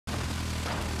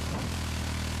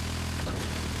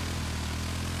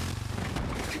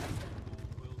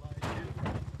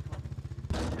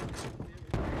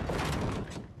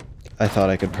I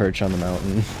thought I could perch on the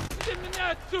mountain.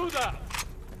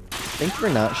 Thank you for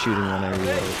not shooting when I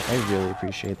reload. I really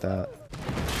appreciate that.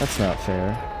 That's not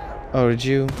fair. Oh, did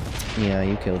you? Yeah,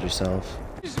 you killed yourself.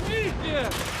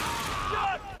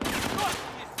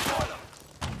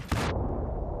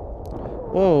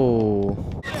 Whoa.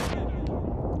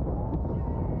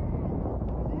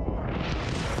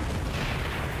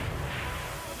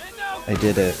 I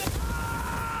did it.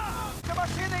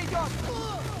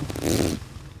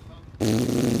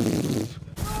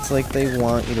 It's like they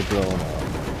want you to blow them up.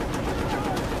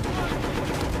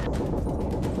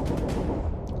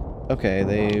 Okay,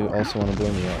 they also want to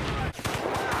blow me up.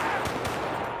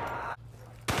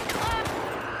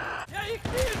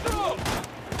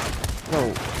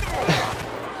 Whoa.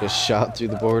 Just shot through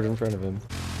the board in front of him.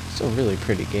 Still a really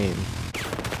pretty game.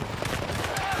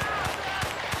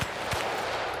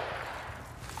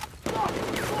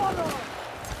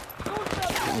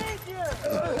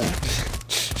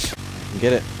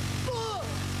 Get it.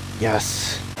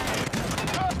 Yes.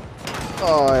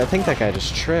 Oh, I think that guy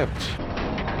just tripped.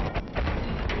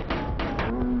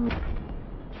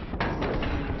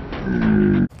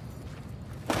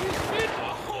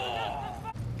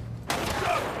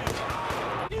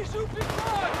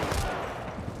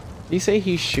 Did you say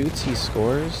he shoots, he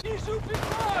scores?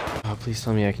 Oh, please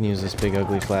tell me I can use this big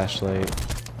ugly flashlight.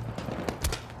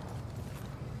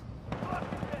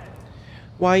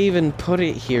 Why even put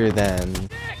it here then?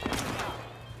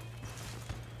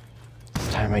 This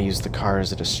time I used the car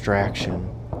as a distraction.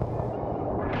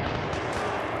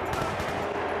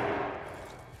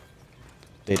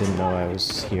 They didn't know I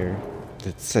was here.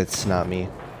 It's not me.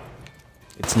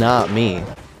 It's not me.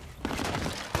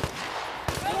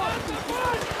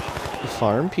 The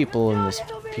farm people in this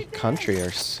country are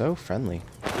so friendly.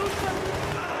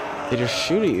 They just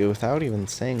shoot at you without even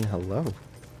saying hello.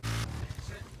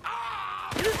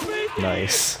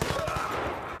 Nice.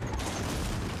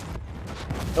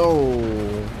 Oh,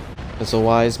 as a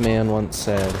wise man once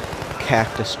said,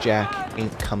 Cactus Jack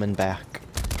ain't coming back.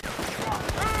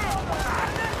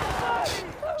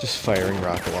 Just firing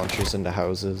rocket launchers into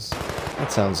houses.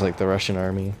 That sounds like the Russian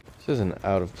army. This is an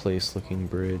out of place looking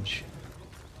bridge.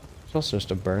 It's also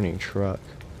just a burning truck.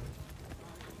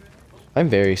 I'm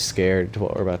very scared to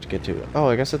what we're about to get to. Oh,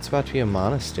 I guess it's about to be a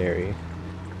monastery.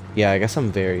 Yeah, I guess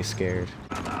I'm very scared.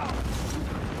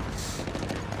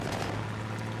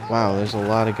 Wow, there's a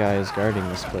lot of guys guarding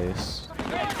this place.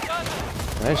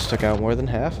 I just took out more than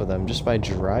half of them just by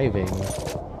driving.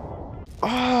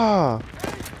 Ah!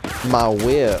 My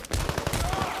whip!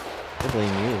 I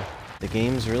blame you. The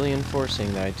game's really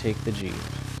enforcing that I take the Jeep.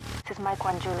 This is Mike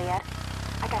 1 Juliet.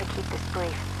 I gotta keep this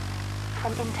brief.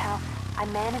 From intel, I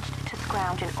managed to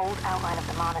scrounge an old outline of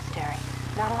the monastery.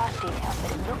 Not a lot of details,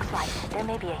 but it looks like there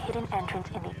may be a hidden entrance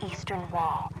in the eastern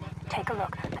wall. Take a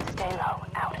look, but stay low.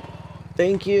 Out.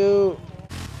 Thank you!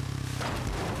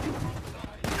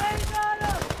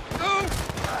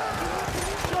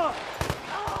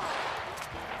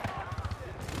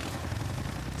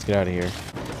 Let's get out of here.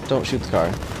 Don't shoot the car.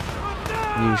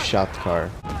 You shot the car.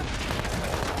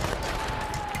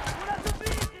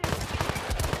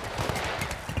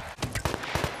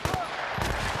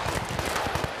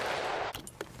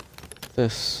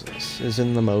 This is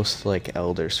in the most, like,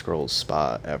 Elder Scrolls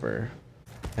spot ever.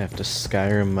 I have to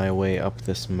Skyrim my way up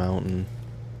this mountain.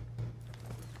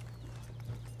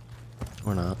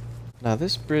 Or not. Now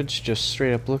this bridge just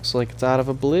straight up looks like it's out of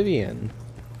Oblivion.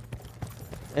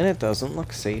 And it doesn't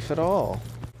look safe at all.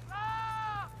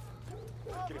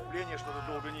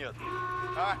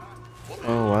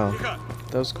 Oh wow.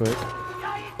 That was quick.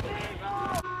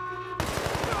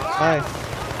 Hi.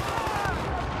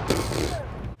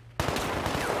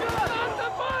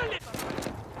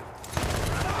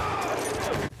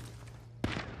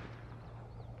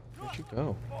 Where'd you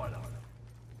go?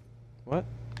 What?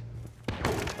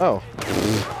 Oh.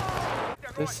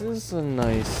 This is a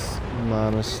nice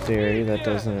monastery that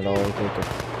doesn't at all look like a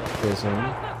prison.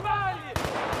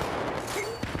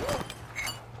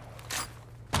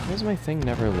 Why is my thing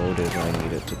never loaded when I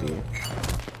need it to be?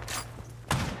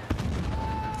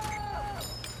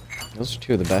 Those are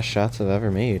two of the best shots I've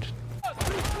ever made.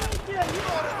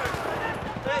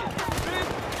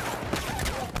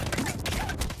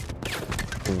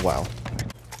 Wow.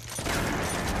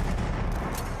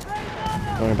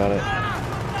 Don't worry about it.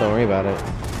 Don't worry about it.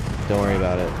 Don't worry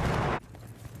about it.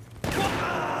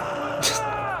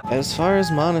 As far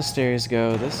as monasteries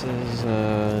go, this is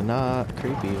not a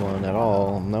creepy one at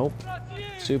all. Nope.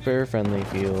 Super friendly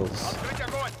feels.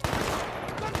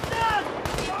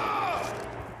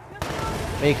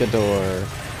 Make a door.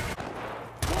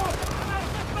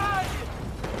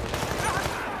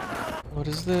 What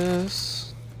is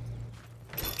this?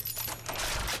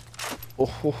 Oh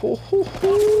ho ho ho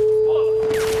ho!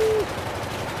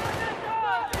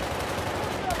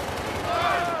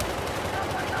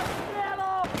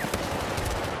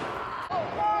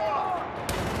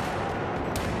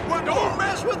 Don't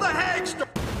mess with the hagster!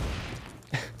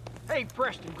 Hey,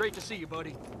 Preston, great to see you,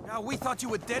 buddy. We thought you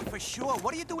were dead for sure.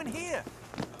 What are you doing here?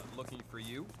 Looking for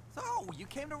you? So, you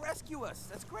came to rescue us.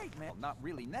 That's great, man. Well, not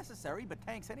really necessary, but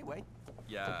thanks anyway.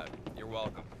 Yeah, you're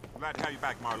welcome. Glad to have you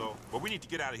back, Marlowe. But we need to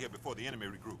get out of here before the enemy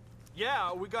regroup.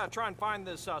 Yeah, we gotta try and find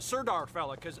this Sirdar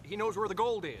fella, because he knows where the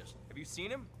gold is. Have you seen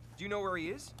him? Do you know where he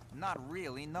is? Not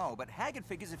really, no. But Haggard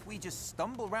figures if we just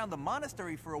stumble around the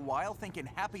monastery for a while thinking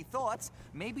happy thoughts,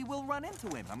 maybe we'll run into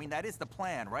him. I mean, that is the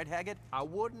plan, right, Haggard? I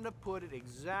wouldn't have put it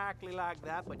exactly like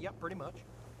that, but yep, pretty much.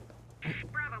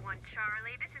 Bravo 1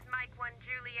 Charlie, this is Mike 1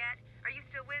 Juliet. Are you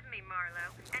still with me,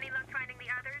 Marlowe? Any luck finding the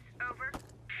others? Over.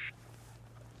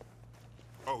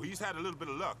 Oh, he's had a little bit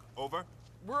of luck. Over.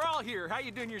 We're all here. How you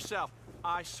doing yourself?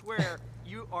 I swear,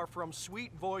 you are from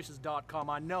sweetvoices.com.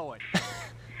 I know it.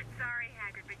 Sorry,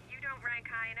 Haggard, but you don't rank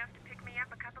high enough to pick me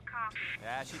up a cup of coffee.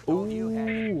 Yeah, she told you,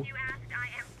 Haggard. You asked, I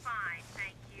am fine,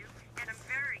 thank you. And I'm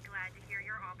very glad to hear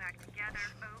you're all back together.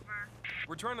 Over.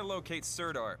 We're trying to locate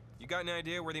Sirdar. You got an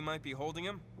idea where they might be holding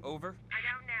him? Over. I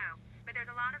don't know, but there's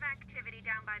a lot of activity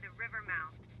down by the river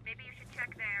mouth. Maybe you should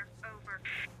check there. Over.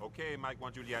 Okay, Mike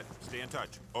 1 Juliet. Stay in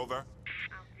touch. Over.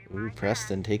 I'll do my Ooh,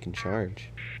 Preston taking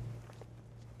charge.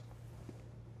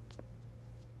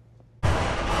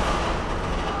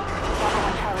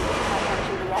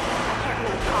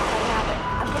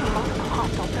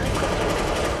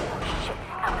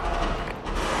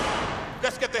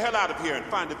 Let's get the hell out of here and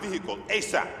find the vehicle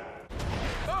ASAP.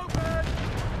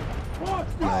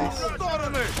 Nice.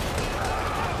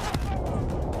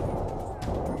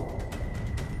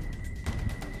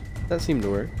 That seemed to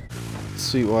work.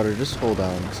 Sweetwater, just hold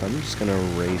on, because I'm just gonna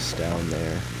race down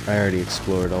there. I already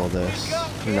explored all this.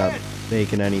 I'm not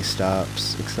making any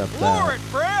stops except that.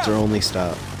 It's our only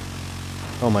stop.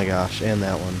 Oh my gosh, and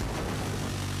that one.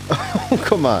 Oh,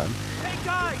 come on. Hey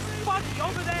guys, Bucky,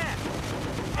 over there!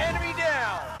 Enemy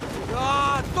down!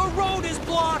 The road is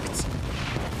blocked!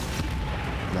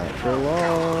 Not for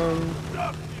long.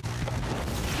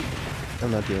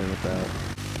 I'm not dealing with that.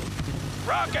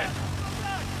 Rocket!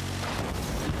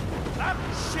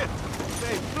 Shit!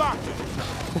 They blocked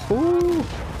it! Ooh.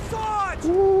 Sarge!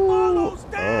 Ooh. Marlowe's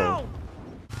down!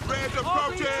 Red's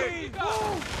approaching!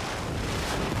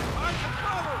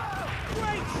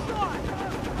 Great shot!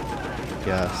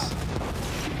 Yes.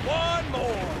 One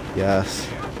more! Yes.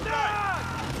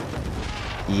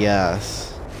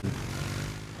 Yes.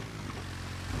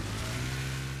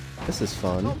 This is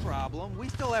fun. No problem. We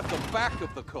still have the back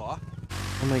of the car.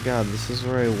 Oh my god, this is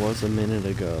where I was a minute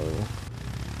ago.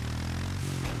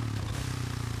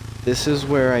 This is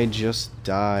where I just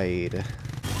died.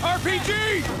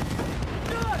 RPG!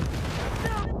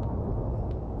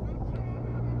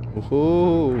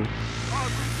 Woohoo!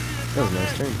 That was a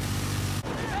nice turn.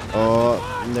 Oh,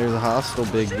 and there's a hostile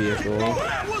big vehicle.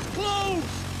 That was close!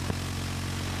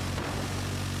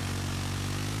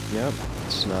 Yep,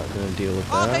 it's not gonna deal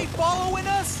with Are they that. following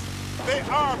us? They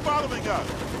are following us!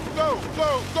 Go,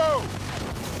 go, go!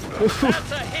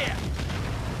 That's a hit!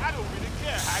 I don't really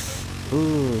care, Haggard.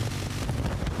 Ooh.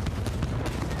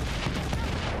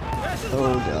 This is Oh what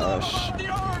I love gosh. about the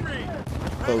army!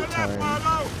 Boat time.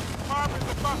 Marlowe!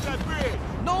 Marvin's across that bridge!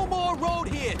 No more road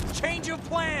here. Change of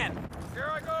plan. Here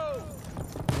I go!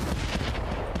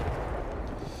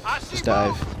 I see Just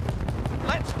dive. boats.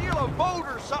 Let's steal a boat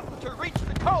or something to reach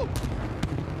the coast!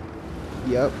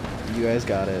 Yep, you guys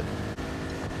got it.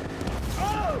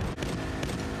 Oh!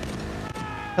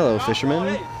 Hello,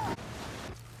 fisherman.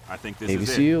 I think this Navy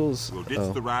is SEALs. it. We'll ditch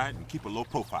Oh. the ride and keep a low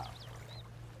profile.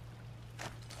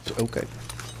 Okay.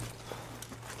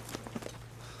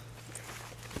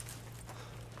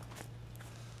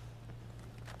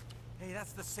 Hey,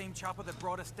 that's the same chopper that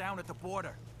brought us down at the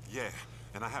border. Yeah,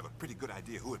 and I have a pretty good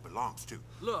idea who it belongs to.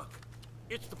 Look,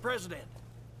 it's the president.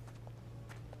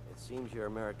 It seems your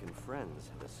American friends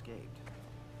have escaped.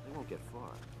 They won't get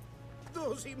far.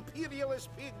 Those imperialist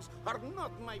pigs are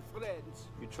not my friends.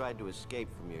 You tried to escape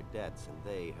from your debts, and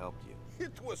they helped you.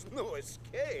 It was no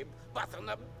escape, but an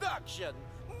abduction.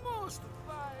 Most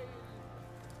vile.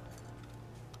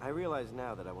 I realize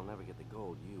now that I will never get the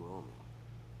gold you owe me.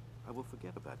 I will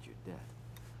forget about your debt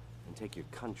and take your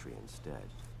country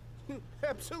instead.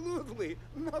 Absolutely,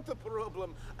 not a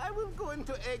problem. I will go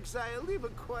into exile, live a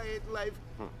quiet life.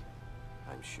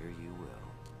 I'm sure you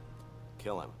will.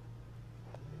 Kill him.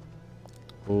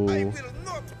 I Ooh. will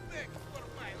not beg for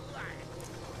my life.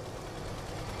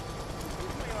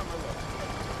 along.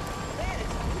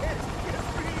 Yes,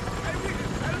 please. I will.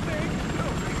 I'll beg. No,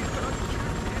 please don't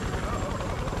shoot me. No.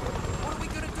 What are we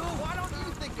gonna do? Why don't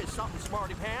you think of something,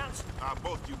 smarty pants?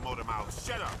 Both you motor mouths,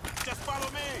 shut up. Just follow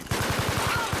me.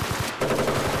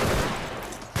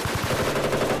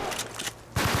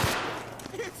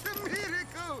 It's a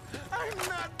miracle. I'm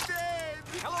not dead.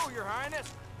 Hello, Your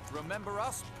Highness. Remember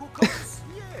us, Pucos?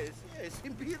 Yes, yes,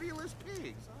 imperialist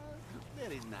pigs.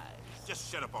 Very nice.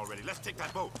 Just shut up already. Let's take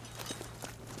that boat.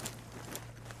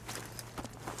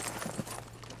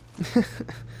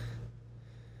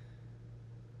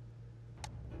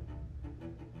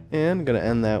 And I'm gonna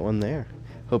end that one there.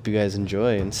 Hope you guys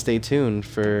enjoy and stay tuned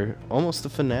for almost the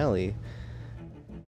finale.